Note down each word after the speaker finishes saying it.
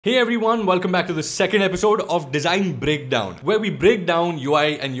Hey everyone, welcome back to the second episode of Design Breakdown, where we break down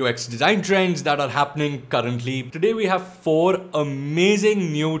UI and UX design trends that are happening currently. Today we have 4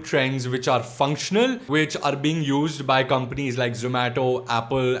 amazing new trends which are functional, which are being used by companies like Zomato,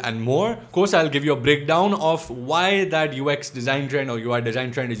 Apple and more. Of course, I'll give you a breakdown of why that UX design trend or UI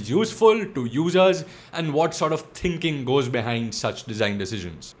design trend is useful to users and what sort of thinking goes behind such design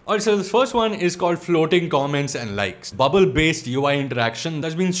decisions. Alright, so this first one is called floating comments and likes. Bubble-based UI interaction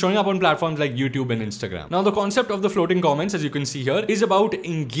that's been showing up on platforms like YouTube and Instagram. Now, the concept of the floating comments, as you can see here, is about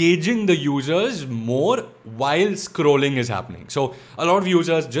engaging the users more while scrolling is happening. So a lot of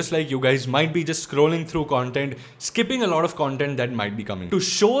users, just like you guys, might be just scrolling through content, skipping a lot of content that might be coming. To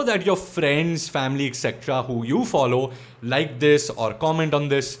show that your friends, family, etc., who you follow, like this or comment on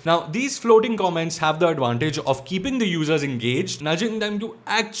this. Now, these floating comments have the advantage of keeping the users engaged, nudging them to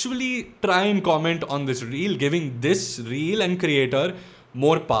actually try and comment on this reel, giving this reel and creator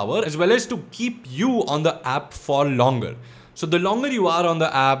more power, as well as to keep you on the app for longer. So the longer you are on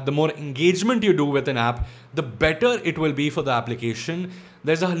the app, the more engagement you do with an app, the better it will be for the application.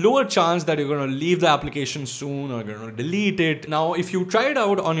 There's a lower chance that you're going to leave the application soon or you're going to delete it. Now, if you try it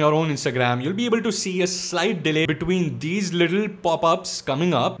out on your own Instagram, you'll be able to see a slight delay between these little pop-ups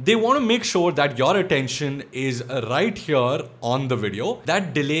coming up. They want to make sure that your attention is right here on the video.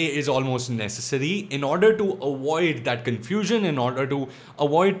 That delay is almost necessary in order to avoid that confusion, in order to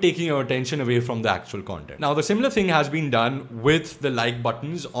avoid taking your attention away from the actual content. Now, the similar thing has been done with the like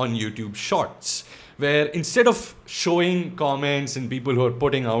buttons on YouTube Shorts, where instead of showing comments and people who are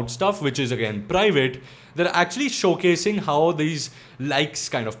putting out stuff, which is again private, they're actually showcasing how these likes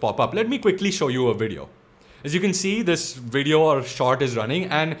kind of pop up. Let me quickly show you a video. As you can see, this video or short is running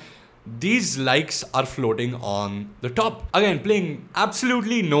and these likes are floating on the top. Again, playing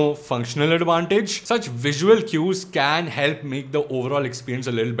absolutely no functional advantage. Such visual cues can help make the overall experience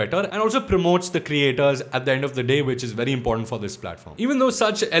a little better and also promotes the creators at the end of the day, which is very important for this platform. Even though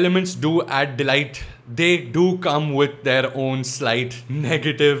such elements do add delight, they do come with their own slight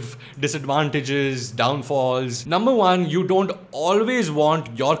negative disadvantages, downfalls. Number one, you don't always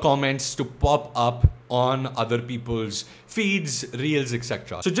want your comments to pop up on other people's feeds, reels,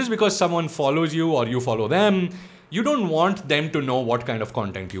 etc. So just because someone follows you or you follow them, you don't want them to know what kind of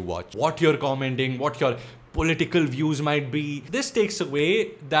content you watch, what you're commenting, what your political views might be. This takes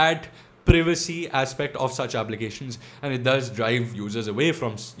away that privacy aspect of such applications and it does drive users away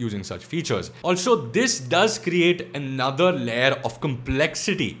from using such features. Also, this does create another layer of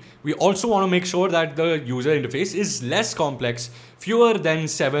complexity. We also want to make sure that the user interface is less complex, fewer than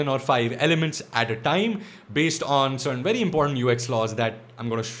 7 or 5 elements at a time based on certain very important UX laws that I'm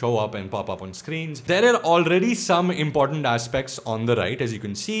going to show up and pop up on screens. There are already some important aspects on the right. As you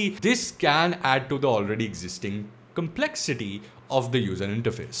can see, this can add to the already existing complexity of the user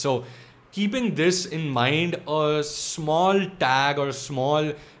interface. So keeping this in mind, a small tag or a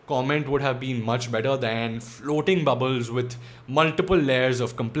small comment would have been much better than floating bubbles with multiple layers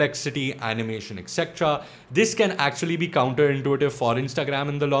of complexity, animation, etc. This can actually be counterintuitive for Instagram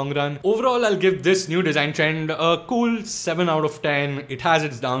in the long run. Overall, I'll give this new design trend a cool 7 out of 10. It has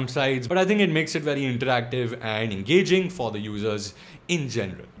its downsides, but I think it makes it very interactive and engaging for the users in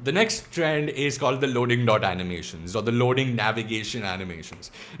general. The next trend is called the loading dot animations or the loading navigation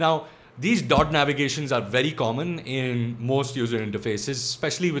animations. Now, these dot navigations are very common in most user interfaces,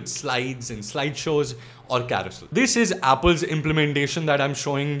 especially with slides and slideshows or carousel. This is Apple's implementation that I'm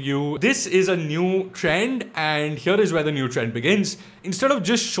showing you. This is a new trend and here is where the new trend begins. Instead of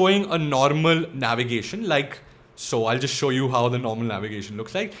just showing a normal navigation like so, I'll just show you how the normal navigation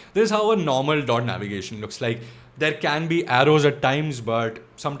looks like. This is how a normal dot navigation looks like. There can be arrows at times, but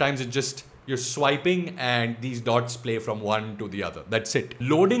sometimes it just you're swiping and these dots play from one to the other. That's it.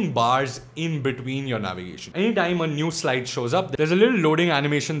 Loading bars in between your navigation. Anytime a new slide shows up, there's a little loading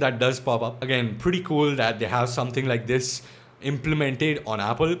animation that does pop up. Again, pretty cool that they have something like this implemented on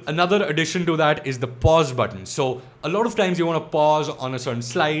Apple. Another addition to that is the pause button. So a lot of times you want to pause on a certain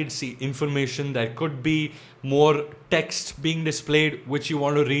slide, see information, there could be more text being displayed which you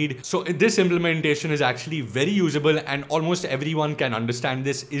want to read. So this implementation is actually very usable and almost everyone can understand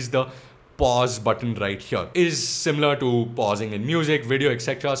this. Is the pause button right here is similar to pausing in music, video,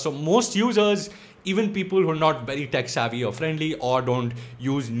 etc. So most users, even people who are not very tech savvy or friendly or don't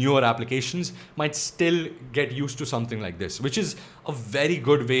use newer applications, might still get used to something like this, which is a very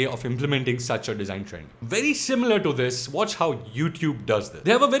good way of implementing such a design trend. Very similar to this, watch how YouTube does this.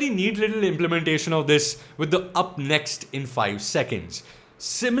 They have a very neat little implementation of this with the up next in 5 seconds.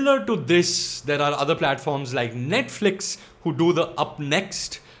 Similar to this, there are other platforms like Netflix who do the up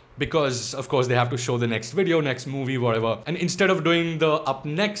next because of course they have to show the next video, next movie, whatever. And instead of doing the up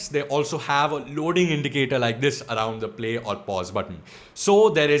next, they also have a loading indicator like this around the play or pause button. So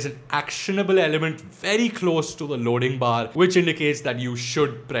there is an actionable element very close to the loading bar, which indicates that you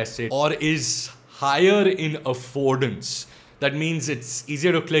should press it or is higher in affordance. That means it's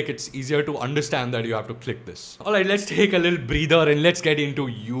easier to click, it's easier to understand that you have to click this. Alright, let's take a little breather and let's get into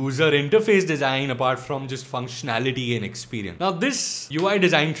user interface design apart from just functionality and experience. Now this UI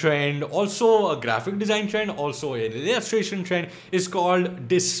design trend, also a graphic design trend, also an illustration trend, is called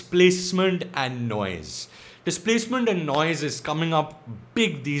displacement and noise. Displacement and noise is coming up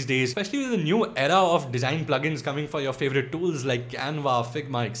big these days, especially with the new era of design plugins coming for your favorite tools like Canva,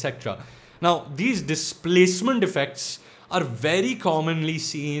 Figma, etc. Now these displacement effects are very commonly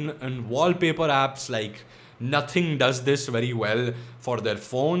seen in wallpaper apps like Nothing does this very well for their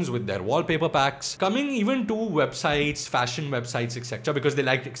phones with their wallpaper packs, coming even to websites, fashion websites, etc. because they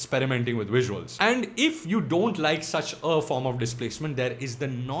like experimenting with visuals. And if you don't like such a form of displacement, there is the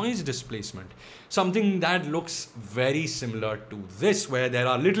noise displacement, something that looks very similar to this, where there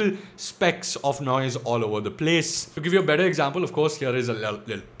are little specks of noise all over the place. To give you a better example, of course, here is a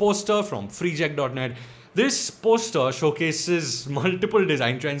little poster from freejack.net. This poster showcases multiple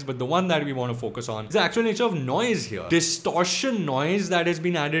design trends, but the one that we want to focus on is the actual nature of noise here. Distortion noise that has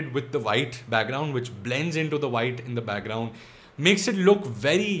been added with the white background, which blends into the white in the background, makes it look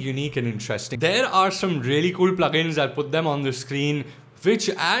very unique and interesting. There are some really cool plugins, I'll put them on the screen, which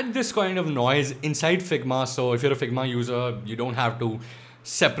add this kind of noise inside Figma. So if you're a Figma user, you don't have to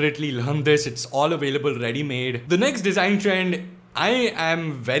separately learn this. It's all available ready-made. The next design trend, I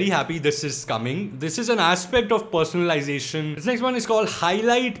am very happy this is coming. This is an aspect of personalization. This next one is called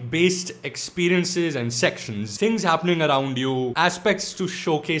highlight-based experiences and sections. Things happening around you, aspects to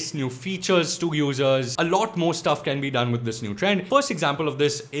showcase new features to users. A lot more stuff can be done with this new trend. First example of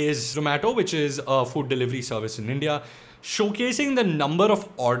this is Zomato, which is a food delivery service in India, showcasing the number of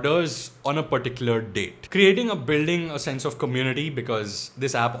orders on a particular date, building a sense of community, because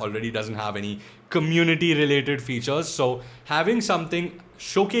this app already doesn't have any community related features. So having something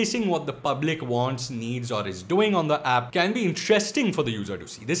showcasing what the public wants, needs, or is doing on the app can be interesting for the user to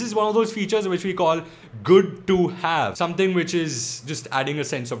see. This is one of those features which we call good to have, something which is just adding a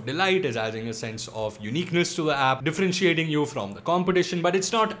sense of delight, is adding a sense of uniqueness to the app, differentiating you from the competition, but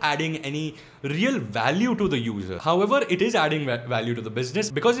it's not adding any real value to the user. However, it is adding value to the business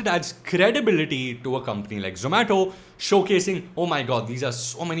because it adds credibility to a company like Zomato, showcasing, oh my god, these are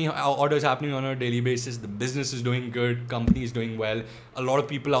so many orders happening on a daily basis, the business is doing good, company is doing well, a lot of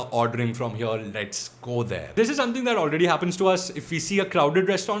people are ordering from here, let's go there. This is something that already happens to us. If we see a crowded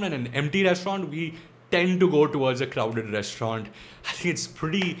restaurant and an empty restaurant, we tend to go towards a crowded restaurant. I think it's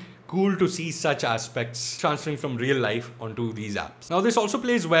pretty cool to see such aspects transferring from real life onto these apps. Now this also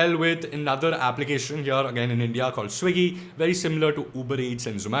plays well with another application here again in India called Swiggy, very similar to Uber Eats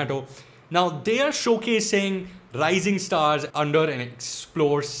and Zomato. Now they are showcasing rising stars under an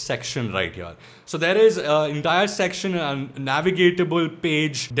explore section right here. So there is an entire section, a navigatable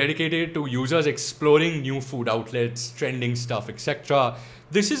page dedicated to users exploring new food outlets, trending stuff, etc.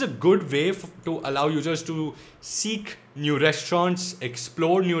 This is a good way to allow users to seek new restaurants,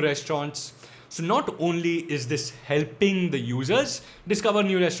 explore new restaurants. So not only is this helping the users discover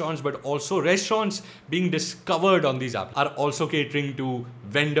new restaurants, but also restaurants being discovered on these apps are also catering to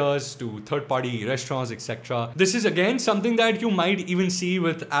vendors, to third-party restaurants, etc. This is again something that you might even see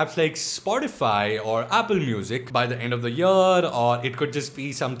with apps like Spotify or Apple Music by the end of the year, or it could just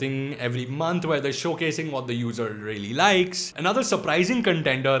be something every month where they're showcasing what the user really likes. Another surprising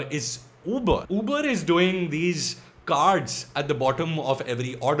contender is Uber. Uber is doing these cards at the bottom of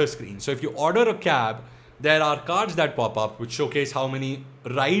every order screen. So if you order a cab, there are cards that pop up which showcase how many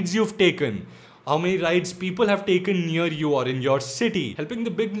rides you've taken, how many rides people have taken near you or in your city, helping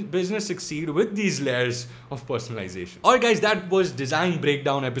the big business succeed with these layers of personalization. Alright guys, that was Design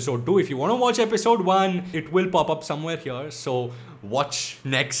Breakdown episode 2. If you want to watch episode 1, it will pop up somewhere here. So watch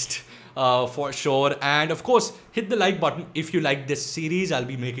next for sure. And of course, hit the like button if you like this series. I'll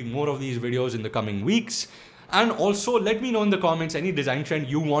be making more of these videos in the coming weeks. And also let me know in the comments any design trend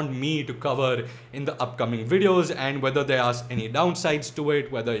you want me to cover in the upcoming videos, and whether there are any downsides to it,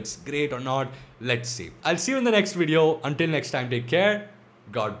 whether it's great or not. Let's see. I'll see you in the next video. Until next time, take care.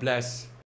 God bless.